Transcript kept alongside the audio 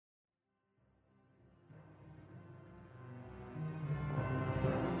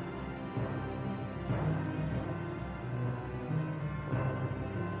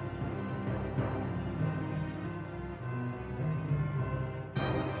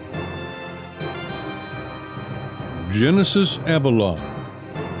Genesis Avalon.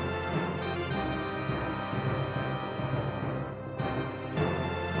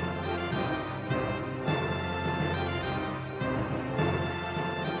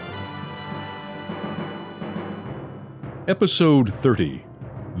 Episode 30,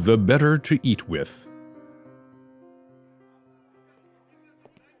 The Better to Eat With.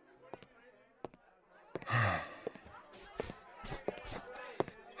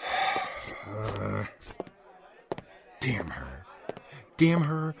 Damn her. Damn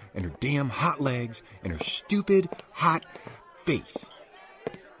her and her damn hot legs and her stupid, hot face.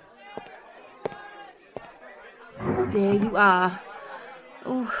 Oh, there you are.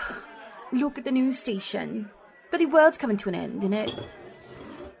 Oh, look at the news station. Bloody world's coming to an end, innit?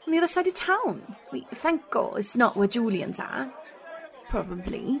 On the other side of town. Wait, thank God it's not where Julian's at.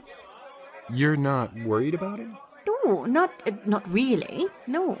 Probably. You're not worried about it? No, not really.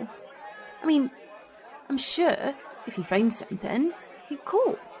 No. I mean, I'm sure if he finds something, he'd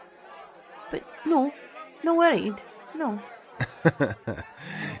call. But no worried. No.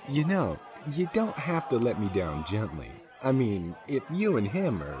 You know, you don't have to let me down gently. I mean, if you and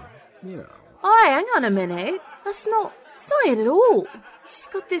him are, Oh, hang on a minute. It's not it at all. He's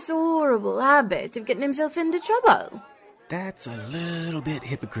just got this horrible habit of getting himself into trouble. That's a little bit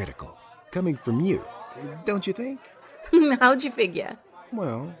hypocritical. Coming from you, don't you think? How'd you figure?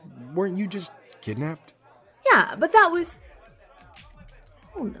 Well, weren't you just kidnapped? Yeah, but that was...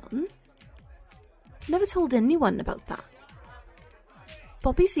 Hold on. Never told anyone about that.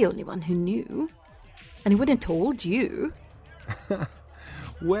 Bobby's the only one who knew. And he wouldn't have told you.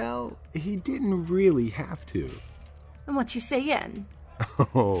 Well, he didn't really have to. And what you saying?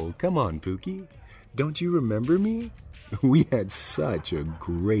 Oh, come on, Pookie. Don't you remember me? We had such a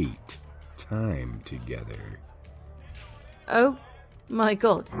great time together. Oh, my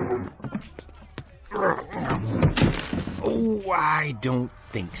God. Oh, I don't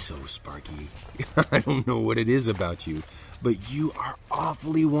think so, Sparky. I don't know what it is about you, but you are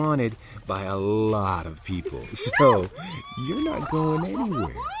awfully wanted by a lot of people. So, you're not going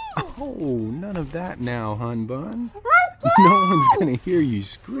anywhere. Oh, none of that now, hun bun. No one's gonna hear you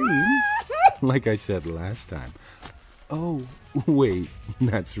scream, like I said last time. Oh, wait,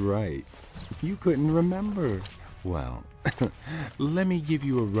 that's right. You couldn't remember. Well, let me give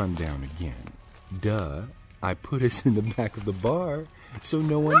you a rundown again. Duh, I put us in the back of the bar so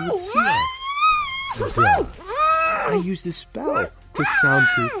no one would see us. Duh, I used a spell to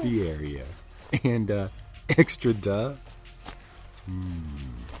soundproof the area. And, extra duh.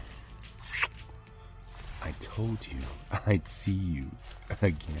 I told you I'd see you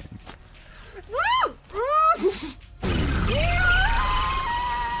again.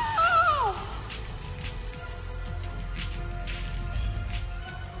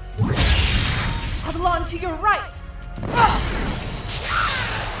 Avalon, to your right!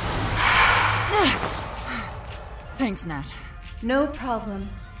 Thanks, Nat. No problem.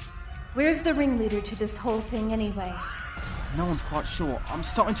 Where's the ringleader to this whole thing anyway? No one's quite sure. I'm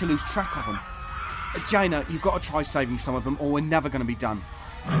starting to lose track of them. Jaina, you've got to try saving some of them or we're never going to be done.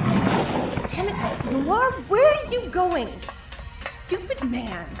 Damn it, Noir, where are you going? Stupid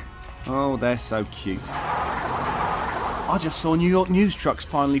man. Oh, they're so cute. I just saw New York news trucks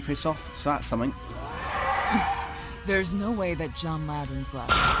finally piss off, so that's something. There's no way that John Ladron's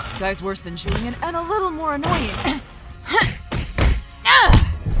left. Guy's worse than Julian and a little more annoying.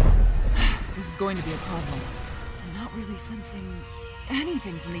 This is going to be a problem. I'm not really sensing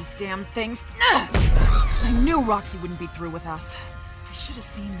anything from these damn things. I knew Roxy wouldn't be through with us. I should have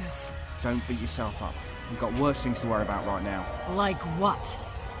seen this. Don't beat yourself up. We've got worse things to worry about right now. Like what?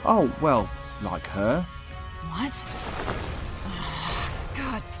 Oh, well, like her. What?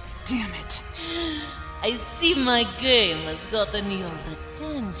 God damn it. I see my game has gotten your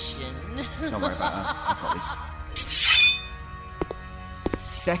attention. Don't worry about that. I've got this.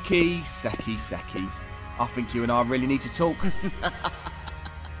 Seki. I think you and I really need to talk.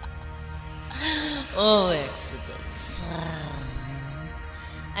 Oh, Exodus.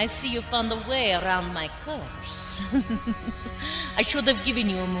 I see you found a way around my curse. I should have given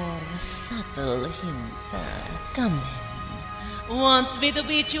you a more subtle hint. Come then. Want me to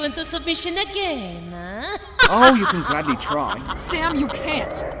beat you into submission again, huh? Oh, you can gladly try. Sam, you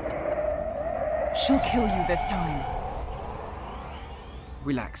can't. She'll kill you this time.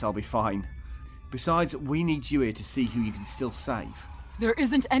 Relax, I'll be fine. Besides, we need you here to see who you can still save. There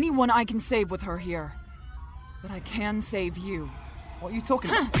isn't anyone I can save with her here. But I can save you. What are you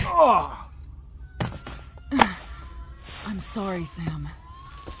talking about? Oh! I'm sorry, Sam.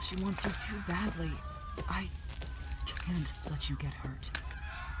 She wants you too badly. I can't let you get hurt.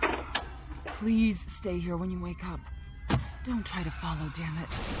 Please stay here when you wake up. Don't try to follow, damn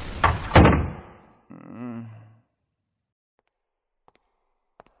it.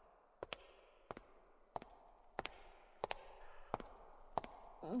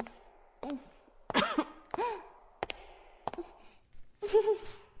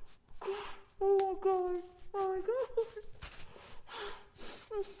 Oh my god. Oh my god.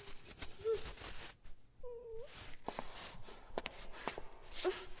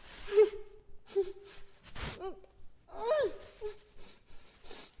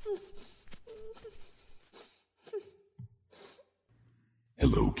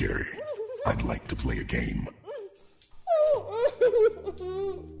 Hello, Gary. I'd like to play a game.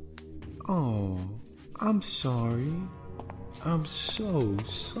 Oh, I'm sorry. I'm so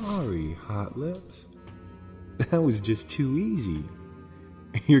sorry, Hot Lips. That was just too easy.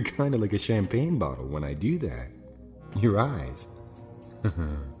 You're kind of like a champagne bottle when I do that. Your eyes.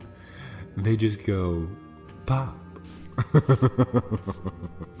 They just go pop.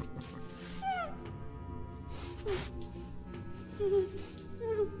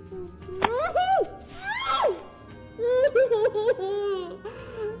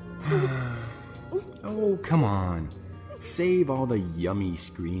 Oh, come on. Save all the yummy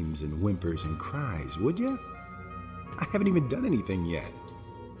screams and whimpers and cries, would you? I haven't even done anything yet.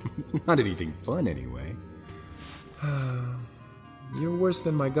 Not anything fun, anyway. You're worse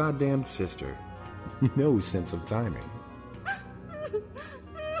than my goddamn sister. No sense of timing.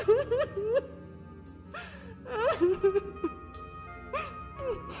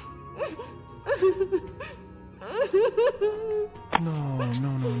 No.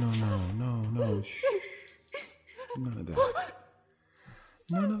 Shh. None of that.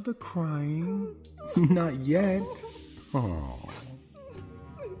 None of the crying. Not yet. Oh.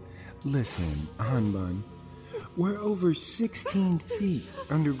 Listen, Hanbun. We're over 16 feet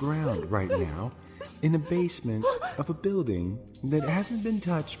underground right now in the basement of a building that hasn't been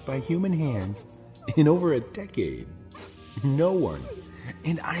touched by human hands in over a decade. No one,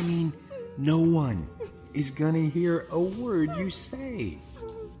 and I mean no one, is gonna hear a word you say.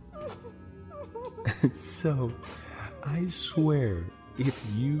 So, I swear,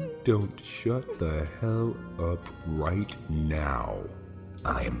 if you don't shut the hell up right now,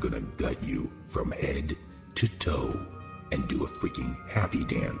 I am gonna gut you from head to toe and do a freaking happy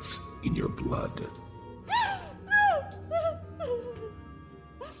dance in your blood.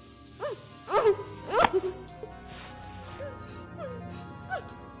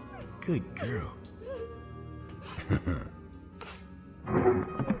 Good girl.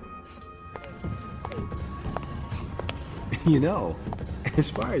 You know, as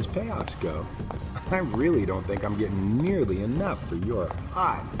far as payoffs go, I really don't think I'm getting nearly enough for your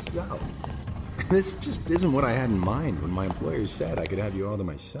hot self. This just isn't what I had in mind when my employer said I could have you all to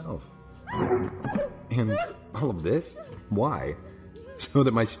myself. And all of this? Why? So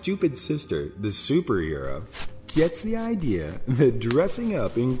that my stupid sister, the superhero, gets the idea that dressing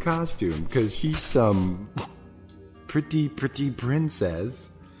up in costume because she's some pretty princess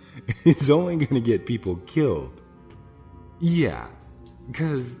is only going to get people killed. Yeah,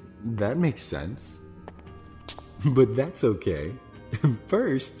 because that makes sense. But that's okay.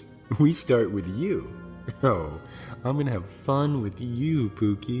 First, we start with you. Oh, I'm going to have fun with you,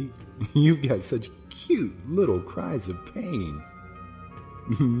 Pookie. You've got such cute little cries of pain.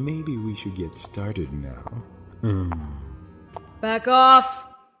 Maybe we should get started now. Back off!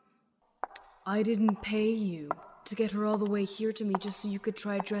 I didn't pay you to get her all the way here to me just so you could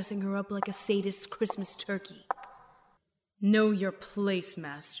try dressing her up like a sadist Christmas turkey. Know your place,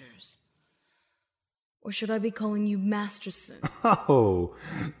 Masters. Or should I be calling you Masterson? Oh,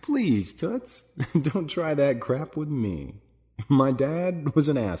 please, Toots. Don't try that crap with me. My dad was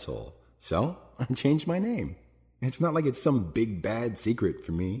an asshole, so I changed my name. It's not like it's some big bad secret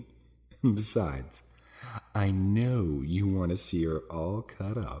for me. Besides, I know you want to see her all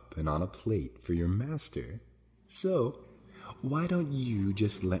cut up and on a plate for your master. So, why don't you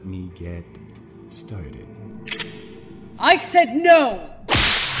just let me get started? I said no!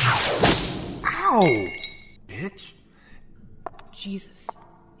 Ow! Bitch. Jesus,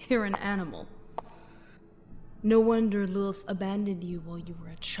 you're an animal. No wonder Lilith abandoned you while you were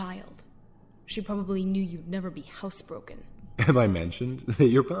a child. She probably knew you'd never be housebroken. Have I mentioned that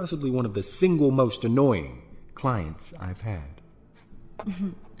you're possibly one of the single most annoying clients I've had?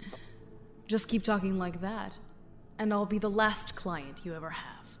 Just keep talking like that, and I'll be the last client you ever have.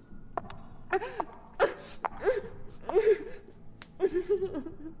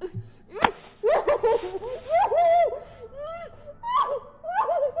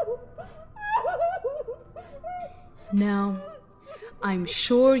 Now, I'm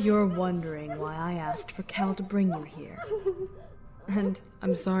sure you're wondering why I asked for Cal to bring you here. And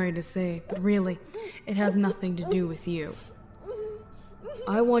I'm sorry to say, but really, it has nothing to do with you.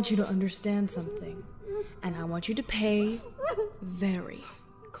 I want you to understand something, and I want you to pay very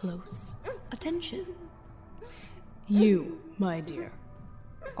close attention. You, my dear,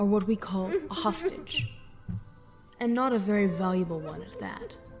 are what we call a hostage, and not a very valuable one at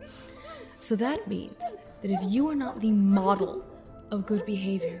that. So that means that if you are not the model of good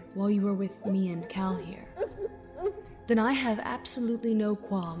behavior while you are with me and Cal here, then I have absolutely no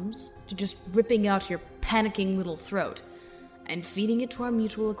qualms to just ripping out your panicking little throat and feeding it to our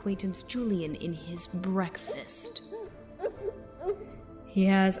mutual acquaintance Julian in his breakfast. He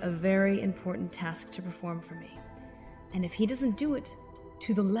has a very important task to perform for me, and if he doesn't do it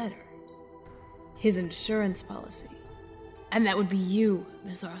to the letter, his insurance policy, and that would be you,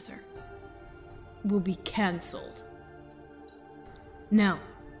 Miss Arthur, will be cancelled. Now,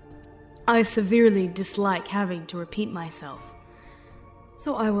 I severely dislike having to repeat myself,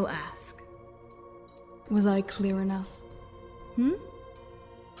 so I will ask, was I clear enough?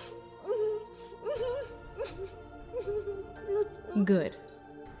 Good.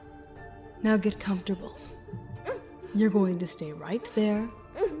 Now get comfortable. You're going to stay right there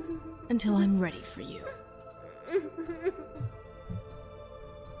until I'm ready for you.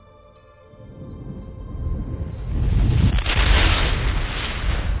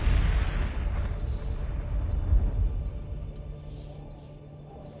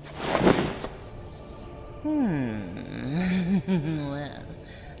 Well,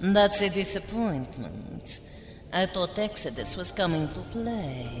 that's a disappointment. I thought Exodus was coming to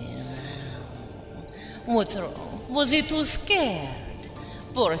play. What's wrong? Was he too scared?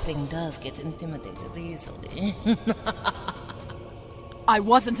 Poor thing does get intimidated easily. I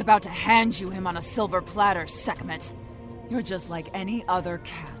wasn't about to hand you him on a silver platter, Sekhmet. You're just like any other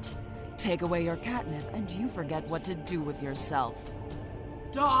cat. Take away your catnip and you forget what to do with yourself.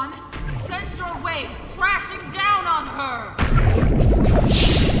 Dawn, send your waves crashing down on her!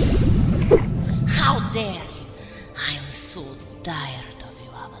 How dare you? I am so tired of you,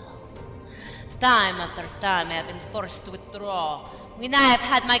 Avalon. Time after time I have been forced to withdraw when I have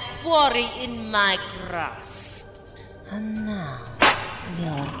had my quarry in my grasp. And now,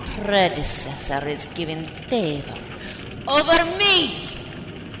 your predecessor is giving favor over me.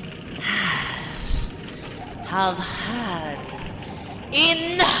 Have had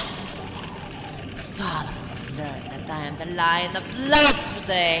enough. Father learned that I am the lion of blood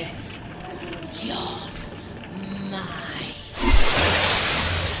today. You're mine.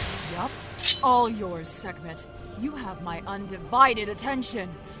 Yup, all yours, Sekhmet. You have my undivided attention,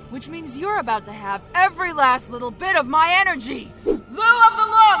 which means you're about to have every last little bit of my energy. Lou of the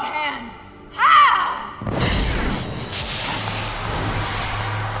Long Hand! Ha!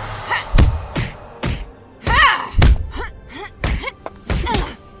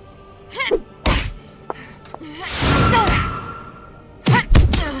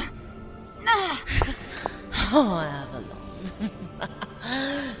 Oh, Avalon.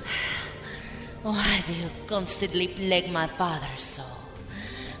 Why do you constantly plague my father so?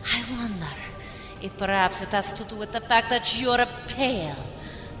 I wonder if perhaps it has to do with the fact that you're a pale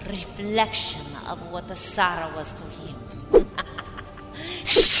reflection of what Asara was to him.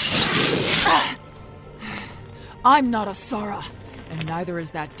 I'm not Asara, and neither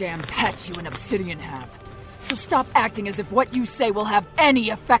is that damn pet you and Obsidian have. So stop acting as if what you say will have any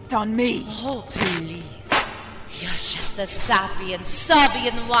effect on me. Oh, please. You're just as sappy and sobby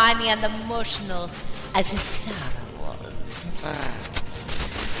and whiny and emotional as Asara was.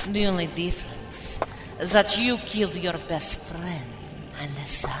 The only difference is that you killed your best friend, and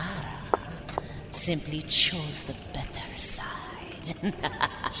Asara simply chose the better side.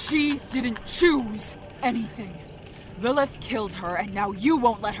 She didn't choose anything. Lilith killed her, and now you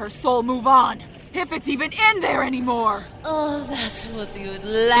won't let her soul move on, if it's even in there anymore. Oh, that's what you'd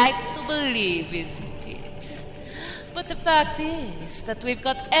like to believe, isn't it? But the fact is that we've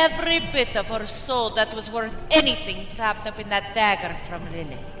got every bit of her soul that was worth anything trapped up in that dagger from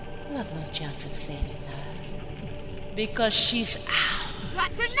Lilith. We have no chance of saving her. Because she's out.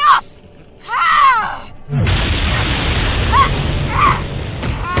 That's enough! Ha!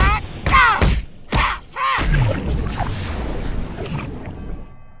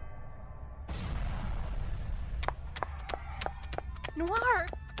 Noir!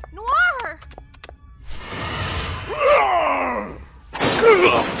 Noir! Noir!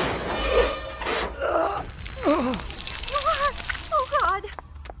 Oh, God!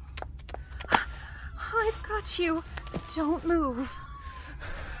 I've got you. Don't move.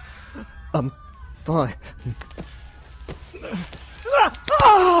 I'm fine.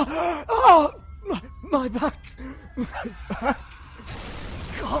 My back.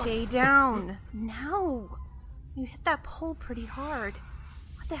 Stay down. Now. You hit that pole pretty hard.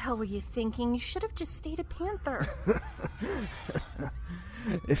 What the hell were you thinking? You should have just stayed a panther.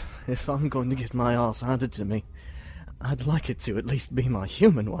 If I'm going to get my arse handed to me, I'd like it to at least be my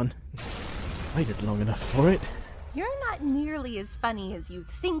human one. Waited long enough for it. You're not nearly as funny as you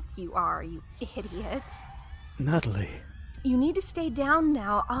think you are, you idiot. Natalie. You need to stay down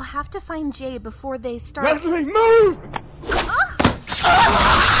now. I'll have to find Jay before they start... Natalie, move! No!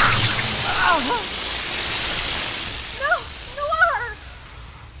 Noir!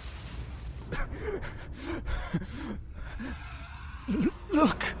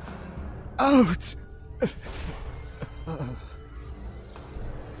 Look! Out!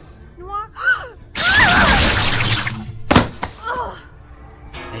 Noir?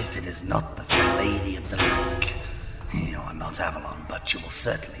 If it is not the fair lady of the lake, you are not Avalon, but you will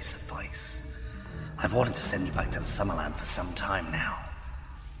certainly suffice. I've wanted to send you back to the Summerland for some time now.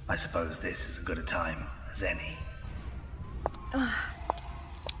 I suppose this is as good a time as any.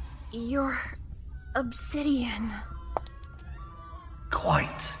 You're obsidian.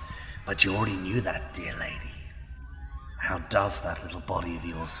 Quite, but you already knew that, dear lady. How does that little body of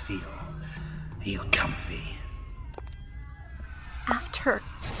yours feel? Are you comfy? After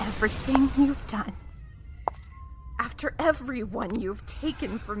everything you've done, after everyone you've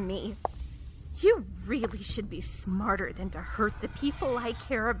taken from me, you really should be smarter than to hurt the people I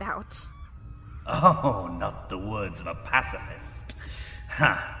care about. Oh, not the words of a pacifist.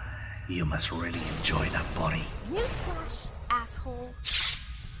 Ha! You must really enjoy that body. Newsflash, asshole.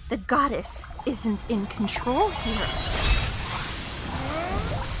 The goddess isn't in control here.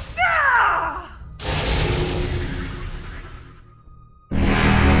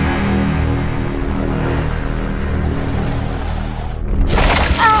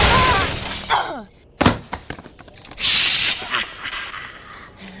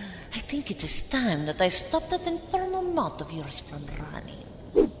 I think it is time that I stop that infernal mouth of yours from running.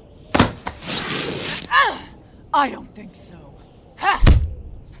 I don't think so. Ha!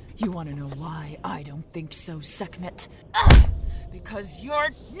 You want to know why I don't think so, Sekhmet? Because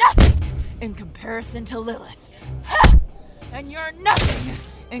you're nothing in comparison to Lilith. Ha! And you're nothing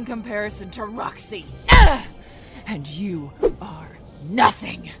in comparison to Roxy. And you are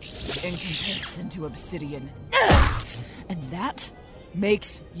nothing in comparison to Obsidian. And that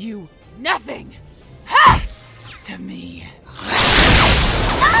makes you nothing. Ha! To me.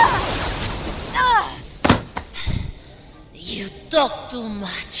 You talk too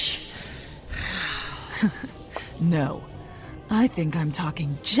much. No, I think I'm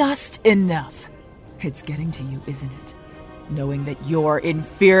talking just enough. It's getting to you, isn't it? Knowing that you're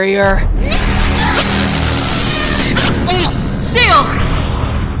inferior. Silk!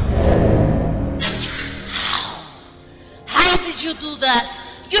 How did you do that?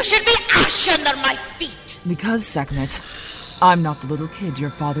 You should be ash under my feet! Because, Sekhmet, I'm not the little kid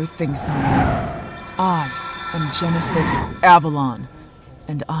your father thinks I am. I am Genesis Avalon,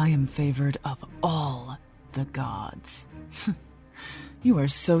 and I am favored of all the gods. You are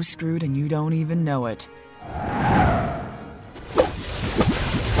so screwed and you don't even know it.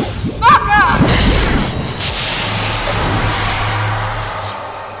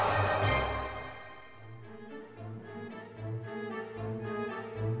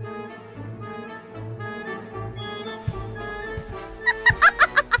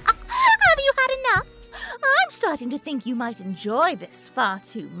 Starting to think you might enjoy this far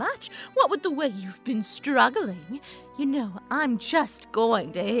too much. What with the way you've been struggling. You know, I'm just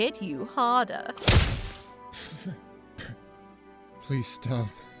going to hit you harder. Please stop.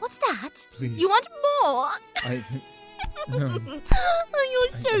 What's that? Please. You want more? No. Oh,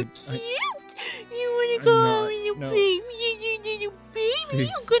 you're so cute. You want to go with your baby? You baby? Please.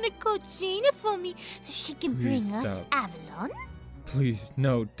 You're going to call Jaina for me so she can Please bring us stop. Avalon? Please,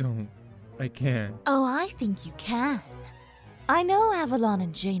 no, don't. I can't. Oh, I think you can. I know Avalon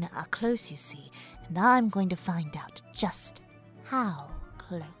and Jaina are close, you see, and I'm going to find out just how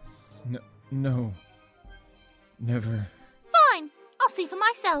close. No. Never. Fine, I'll see for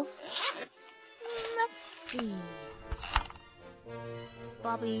myself. Let's see.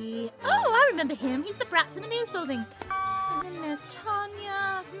 Bobby. Oh, I remember him. He's the brat from the news building. And then there's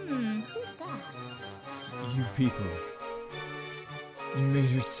Tanya. Who's that? You people. You made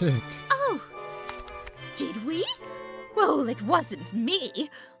her sick. Oh, did we? Well, it wasn't me.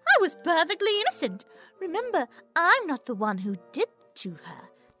 I was perfectly innocent. Remember, I'm not the one who did it to her.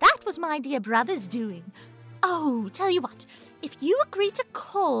 That was my dear brother's doing. Oh, tell you what, if you agree to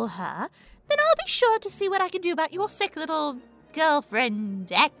call her, then I'll be sure to see what I can do about your sick little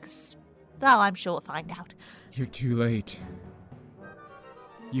girlfriend, ex. Oh, I'm sure we'll find out. You're too late.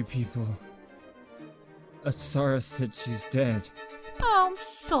 You people. Asara said she's dead. Oh, I'm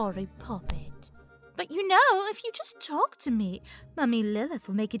sorry, Poppet. But you know, if you just talk to me, Mummy Lilith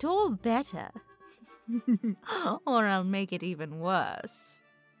will make it all better. Or I'll make it even worse.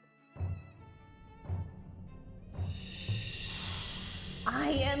 I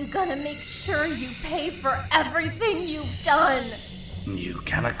am gonna make sure you pay for everything you've done! You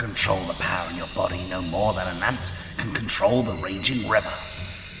cannot control the power in your body no more than an ant can control the raging river.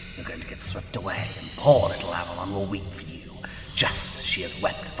 You're going to get swept away, and poor little Avalon will weep for you, just as she has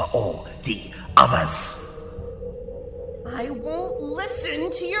wept for all the others. I won't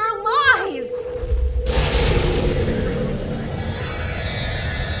listen to your lies!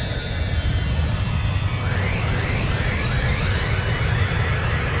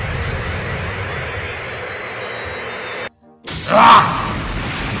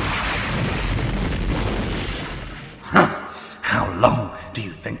 How long do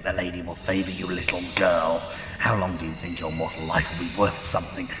you think the lady will favor you, little girl? How long do you think your mortal life will be worth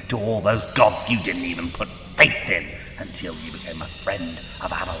something to all those gods you didn't even put faith in until you became a friend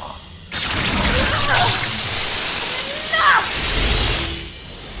of Avalon?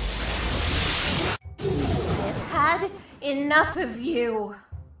 I've had enough of you.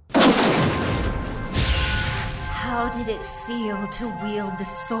 How did it feel to wield the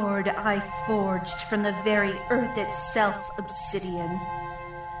sword I forged from the very earth itself, Obsidian?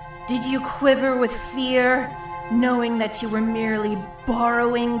 Did you quiver with fear, knowing that you were merely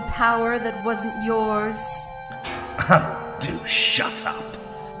borrowing power that wasn't yours? Do shut up.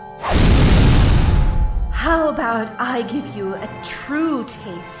 How about I give you a true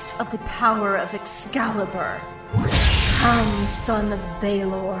taste of the power of Excalibur? Come, son of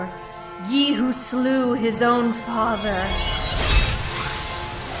Baelor, ye who slew his own father.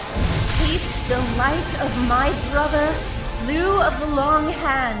 Taste the light of my brother, Liu of the Long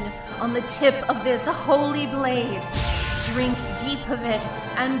Hand, on the tip of this holy blade. Drink deep of it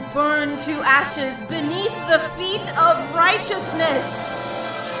and burn to ashes beneath the feet of righteousness.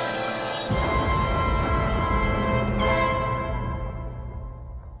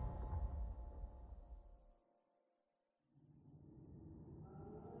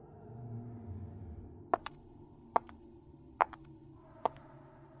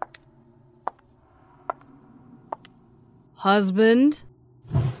 Husband?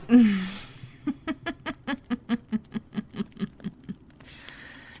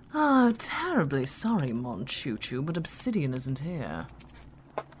 Terribly sorry, Mon Choo-Choo, but Obsidian isn't here.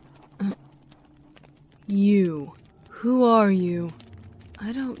 You. Who are you?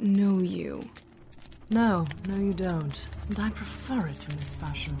 I don't know you. No, you don't. And I prefer it in this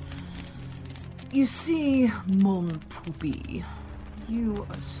fashion. You see, Mon Poopy, you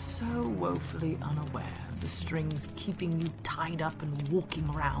are so woefully unaware of the strings keeping you tied up and walking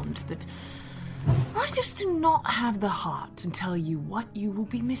around that I just do not have the heart to tell you what you will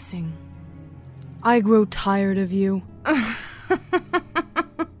be missing. I grow tired of you.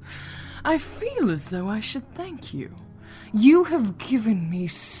 I feel as though I should thank you. You have given me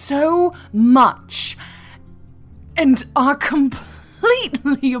so much and are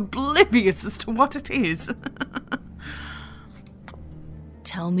completely oblivious as to what it is.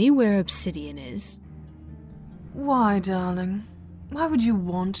 Tell me where Obsidian is. Why, darling? Why would you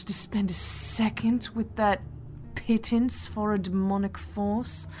want to spend a second with that pittance for a demonic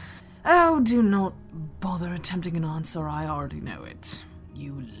force? Oh, do not bother attempting an answer, I already know it.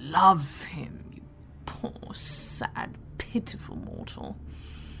 You love him, you poor, sad, pitiful mortal.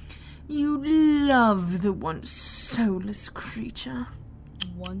 You love the once soulless creature.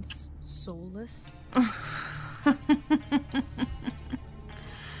 Once soulless?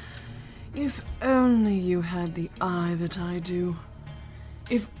 If only you had the eye that I do.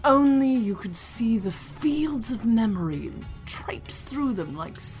 If only you could see the fields of memory and traipse through them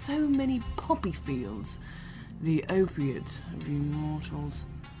like so many poppy fields, the opiate of you mortals.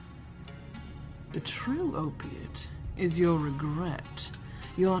 The true opiate is your regret,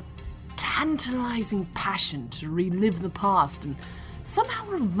 your tantalizing passion to relive the past and somehow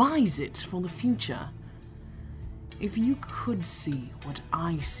revise it for the future. If you could see what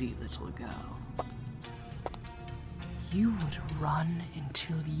I see, little girl, you would run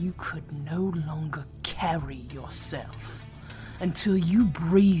until you could no longer carry yourself. Until you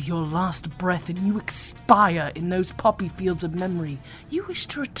breathe your last breath and you expire in those poppy fields of memory you wish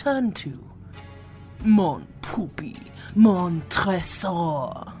to return to. Mon poupie, mon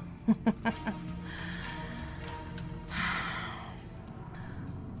trésor.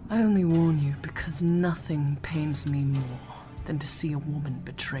 I only warn you because nothing pains me more than to see a woman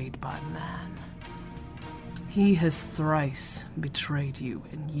betrayed by a man. He has thrice betrayed you,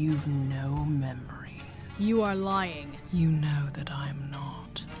 and you've no memory. You are lying. You know that I am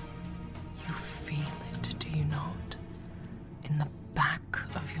not. You feel it, do you not? In the back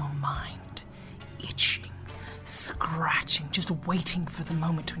of your mind, itching, scratching, just waiting for the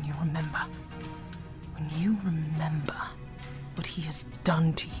moment when you remember. When you remember what he has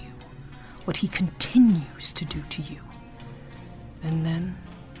done to you, what he continues to do to you, and then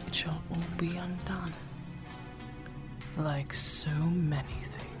it shall all be undone. Like so many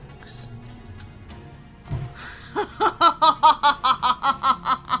things.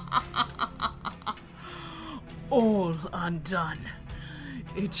 All undone.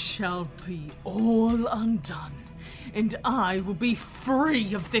 It shall be all undone, and I will be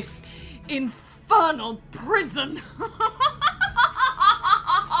free of this infernal prison.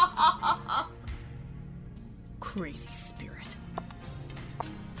 Crazy spirit.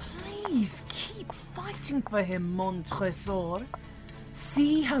 Please keep fighting for him, mon trésor.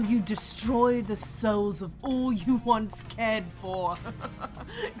 See how you destroy the souls of all you once cared for.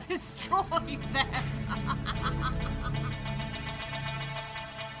 Destroy them.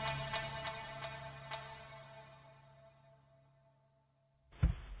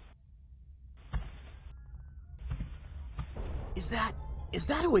 Is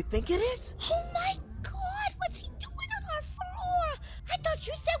that who I think it is? Oh my god, what's he doing on our floor? I thought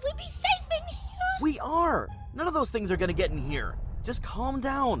you said we'd be safe in here. We are. None of those things are gonna get in here. Just calm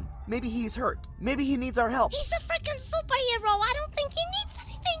down. Maybe he's hurt. Maybe he needs our help. He's a freaking superhero. I don't think he needs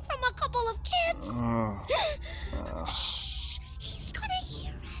anything from a couple of kids. Shh. He's gonna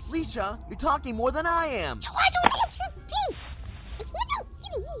hear us. Leisha, you're talking more than I am. So I don't know what to do.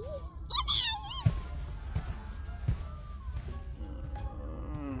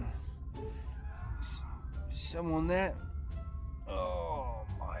 Someone there? Oh,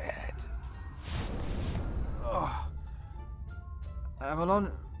 my head. Oh. Avalon?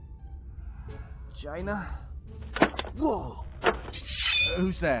 Jaina? Whoa!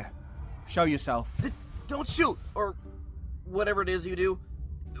 Who's there? Show yourself. Don't shoot! Or whatever it is you do.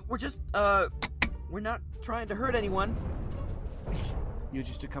 We're just, we're not trying to hurt anyone. You're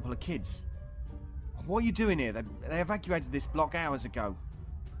just a couple of kids. What are you doing here? They evacuated this block hours ago.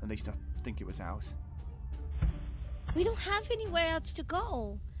 At least I think it was ours. We don't have anywhere else to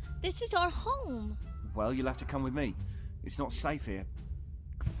go. This is our home. Well, you'll have to come with me. It's not safe here.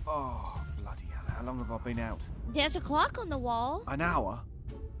 Oh, bloody hell. How long have I been out? There's a clock on the wall. An hour?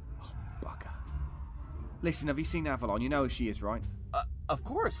 Oh, bugger. Listen, have you seen Avalon? You know who she is, right? Of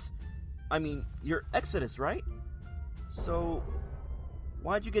course. I mean, you're Exodus, right? So,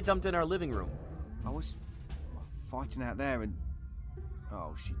 why'd you get dumped in our living room? I was fighting out there and...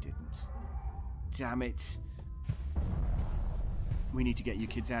 Oh, she didn't. Damn it. We need to get you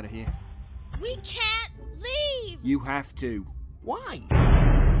kids out of here. We can't leave! You have to. Why?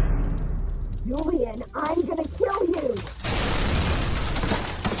 Julian, I'm gonna kill you!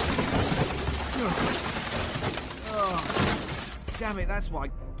 Oh, damn it, that's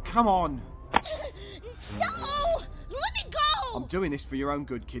why. Come on. No! Let me go! I'm doing this for your own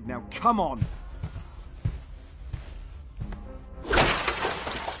good, kid. Now, come on.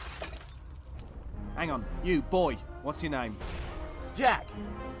 Hang on. You, boy. What's your name? Jack.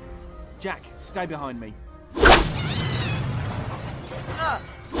 Jack, stay behind me.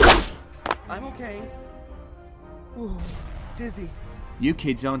 I'm okay. Ooh, dizzy. You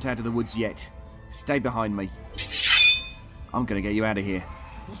kids aren't out of the woods yet. Stay behind me. I'm gonna get you out of here.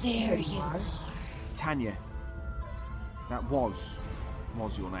 There you are. Tanya. That was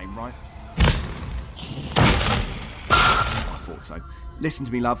your name, right? I thought so. Listen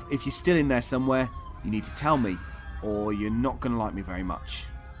to me, love. If you're still in there somewhere, you need to tell me, or you're not gonna like me very much.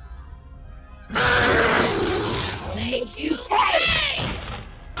 Make you pay!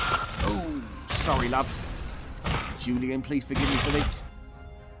 Oh, sorry, love. Julian, please forgive me for this.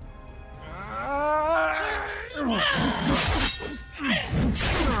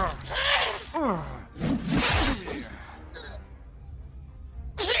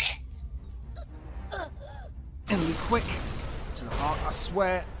 It'll be quick. To the heart, I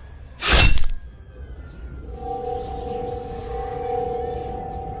swear.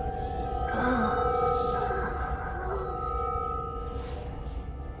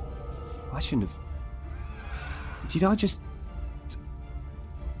 I shouldn't have... Did I just...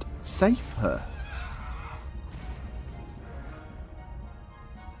 save her?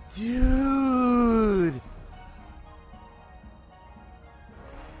 Dude!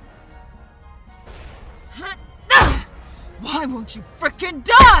 Why won't you frickin'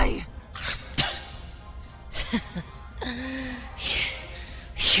 die?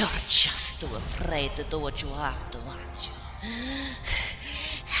 You're just too afraid to do what you have to, aren't you?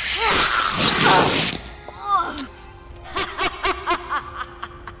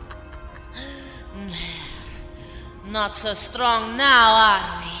 Not so strong now,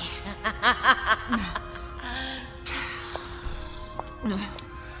 are we?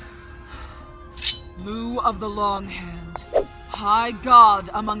 Lu of the Long Hand, High God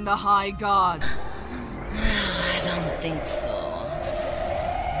among the High Gods. I don't think so.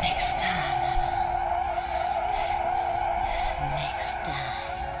 Next time.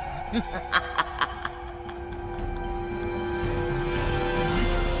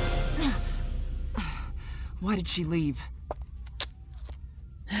 Why did she leave?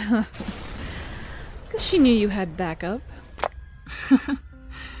 Because she knew you had backup.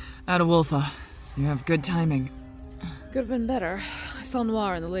 Adewolfa, you have good timing. Could have been better. I saw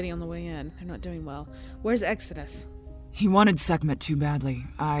Noir and the lady on the way in. They're not doing well. Where's Exodus? He wanted Sekhmet too badly.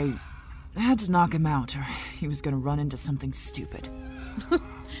 I had to knock him out, or he was gonna run into something stupid.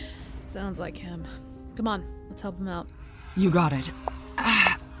 Sounds like him. Come on, let's help him out. You got it.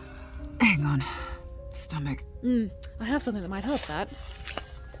 Hang on. Stomach. I have something that might help that.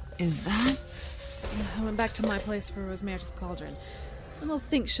 Is that? I went back to my place for Rosmer's cauldron. I don't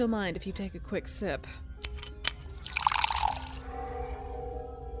think she'll mind if you take a quick sip.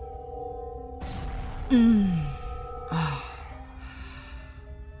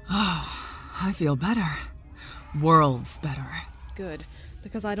 I feel better. Worlds better. Good,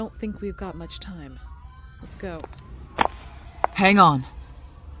 because I don't think we've got much time. Let's go. Hang on.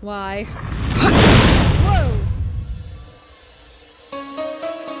 Why? Whoa!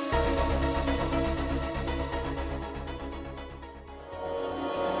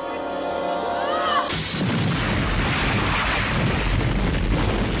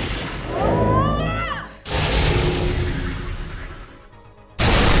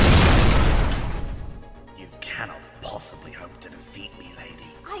 You cannot possibly hope to defeat me,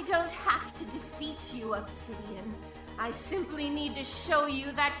 lady. I don't have to defeat you, Obsidian. I simply need to show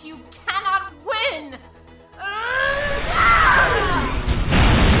you that you cannot win!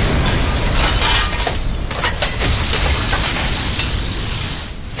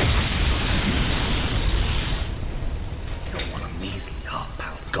 You're one a measly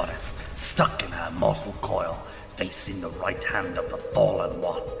half-pound goddess, stuck in her mortal coil, facing the right hand of the Fallen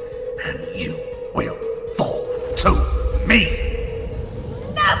One. And you will fall to me!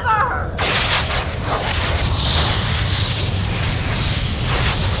 Never!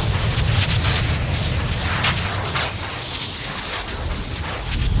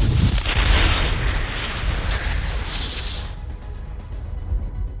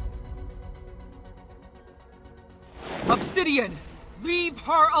 Obsidian! Leave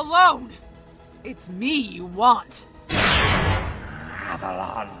her alone! It's me you want.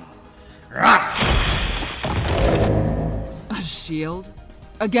 Avalon! A shield?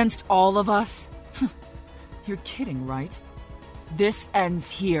 Against all of us? You're kidding, right? This ends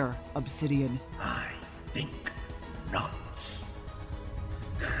here, Obsidian. I think not.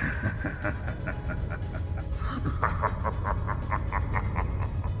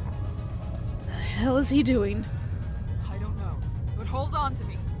 The hell is he doing? I don't know, but hold on to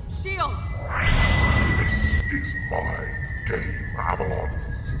me. Shield! This is my game, Avalon.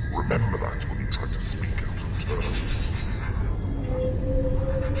 Remember that when you try to speak out of turn.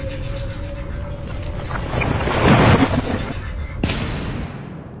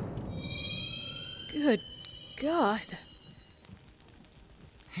 Good God.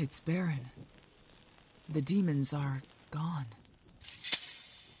 It's Baron. The demons are gone.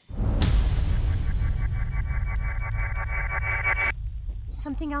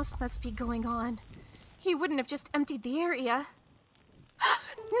 Something else must be going on. He wouldn't have just emptied the area.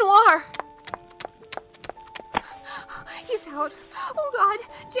 Noir! He's out. Oh God,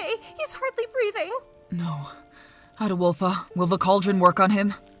 Jay, he's hardly breathing. No. Adewolfa, will the cauldron work on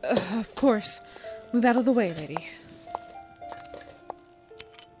him? Of course. Move out of the way, lady.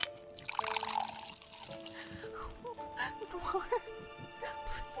 Noir,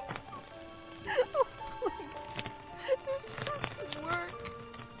 please. Oh, please. This has to work.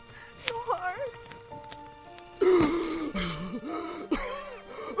 Noir.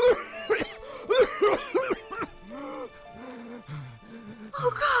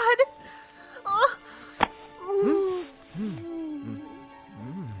 Oh God! Oh.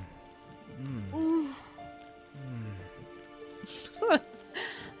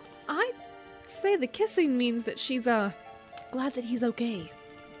 I'd say the kissing means that she's, glad that he's okay.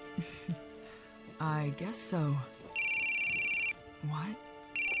 I guess so. What?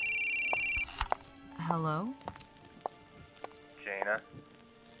 Hello? Jaina?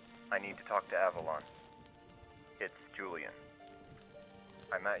 I need to talk to Avalon. It's Julian.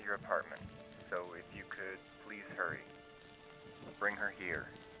 I'm at your apartment, so if you could please hurry. Bring her here.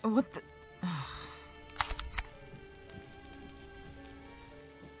 What the...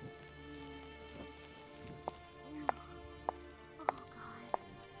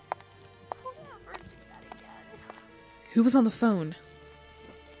 Who was on the phone?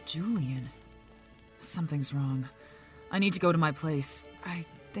 Julian. Something's wrong. I need to go to my place. I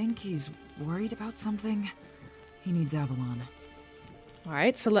think he's worried about something. He needs Avalon.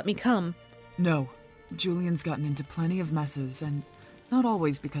 Alright, so let me come. No. Julian's gotten into plenty of messes, and not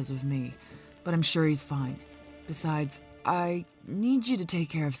always because of me, but I'm sure he's fine. Besides, I need you to take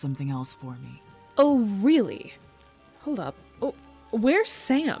care of something else for me. Oh, really? Hold up. Oh, where's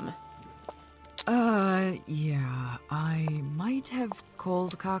Sam? Yeah. I might have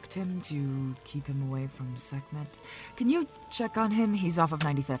cold-cocked him to keep him away from Sekhmet. Can you check on him? He's off of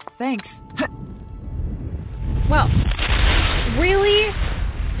 95th. Thanks! Well, really?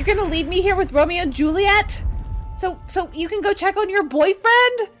 You're gonna leave me here with Romeo and Juliet? So you can go check on your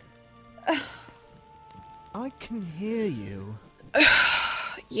boyfriend? I can hear you.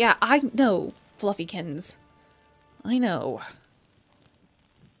 Yeah, I know, Fluffykins. I know.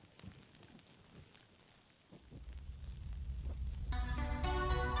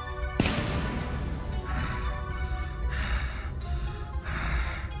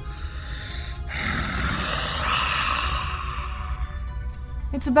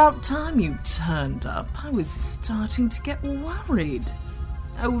 It's about time you turned up. I was starting to get worried.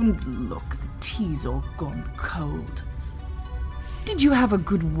 Oh, and look, the tea's all gone cold. Did you have a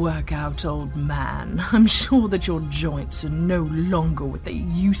good workout, old man? I'm sure that your joints are no longer what they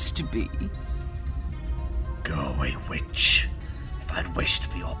used to be. Go away, witch. If I'd wished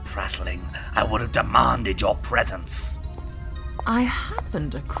for your prattling, I would have demanded your presence. I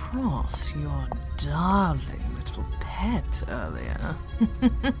happened across your darling little pet earlier.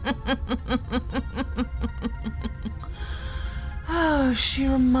 Oh, she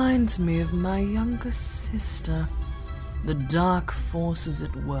reminds me of my younger sister. The dark forces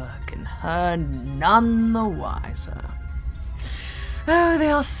at work, and her none the wiser. Oh, they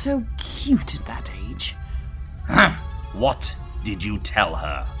are so cute at that age. Huh? What did you tell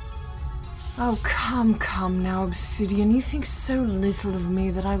her? Oh, come now, Obsidian. You think so little of me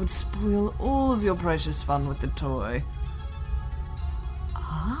that I would spoil all of your precious fun with the toy.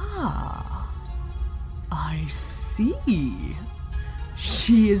 Ah, I see.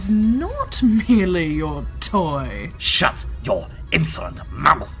 She is not merely your toy. Shut your insolent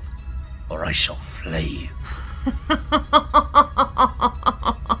mouth, or I shall flay you.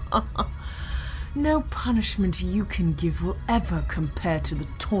 No punishment you can give will ever compare to the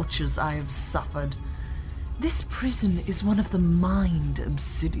tortures I have suffered. This prison is one of the mind,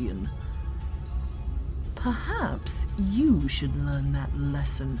 Obsidian. Perhaps you should learn that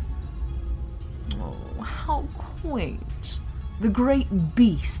lesson. Oh, how quaint. The great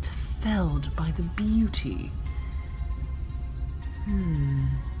beast felled by the beauty.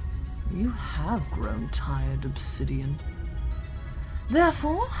 You have grown tired, Obsidian.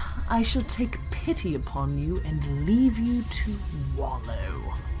 Therefore, I shall take pity upon you and leave you to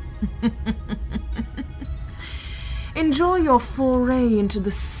wallow. Enjoy your foray into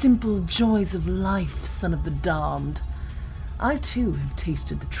the simple joys of life, son of the damned. I too have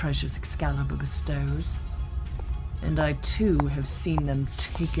tasted the treasures Excalibur bestows. And I too have seen them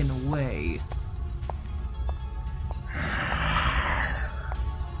taken away.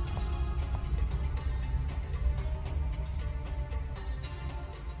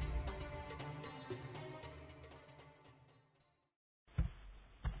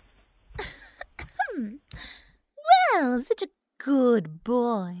 Well, such a good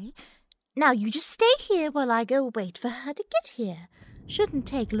boy. Now you just stay here while I go wait for her to get here. Shouldn't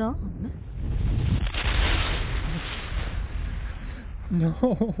take long.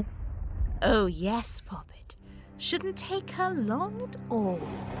 No. Oh, yes, Poppet. Shouldn't take her long at all.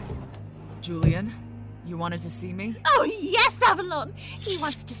 Julian, you wanted to see me? Oh, yes, Avalon. He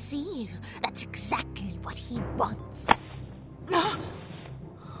wants to see you. That's exactly what he wants.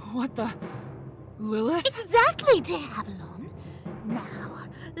 What the... Lilith? Exactly, dear Avalon. Now,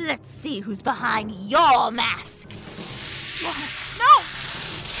 let's see who's behind your mask. No!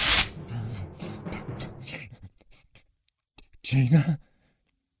 Jaina?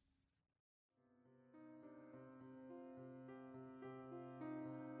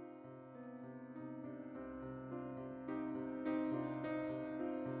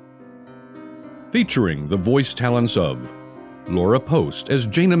 Featuring the voice talents of Laura Post as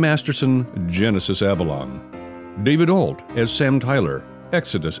Jaina Masterson, Genesis Avalon, David Ault as Sam Tyler,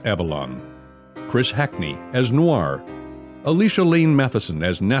 Exodus Avalon. Chris Hackney as Noir. Alicia Lane Matheson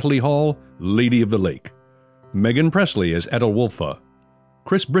as Natalie Hall, Lady of the Lake. Megan Presley as Adolwolfa.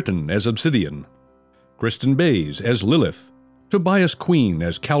 Chris Britton as Obsidian. Kristen Bays as Lilith. Tobias Queen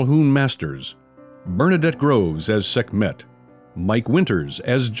as Calhoun Masters. Bernadette Groves as Sekhmet. Mike Winters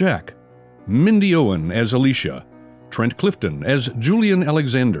as Jack. Mindy Owen as Alicia. Trent Clifton as Julian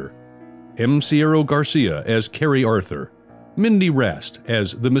Alexander. M. Sierra Garcia as Carrie Arthur. Mindy Rast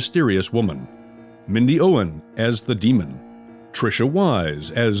as the Mysterious Woman. Mindy Owen as the Demon. Trisha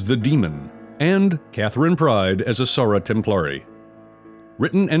Wise as the Demon. And Catherine Pride as Asara Templari.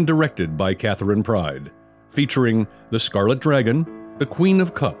 Written and directed by Catherine Pride. Featuring The Scarlet Dragon, The Queen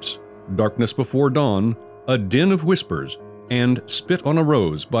of Cups, Darkness Before Dawn, A Den of Whispers, and Spit on a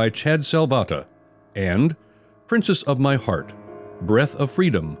Rose by Chad Salvata. And Princess of My Heart, Breath of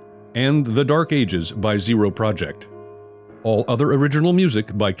Freedom, and The Dark Ages by Zero Project. All other original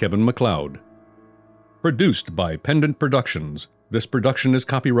music by Kevin MacLeod. Produced by Pendant Productions. This production is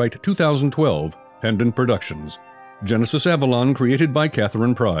copyright 2012, Pendant Productions. Genesis Avalon created by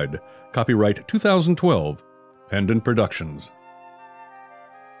Catherine Pride. Copyright 2012, Pendant Productions.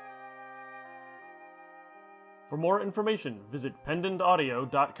 For more information, visit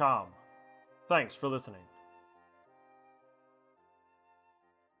pendantaudio.com. Thanks for listening.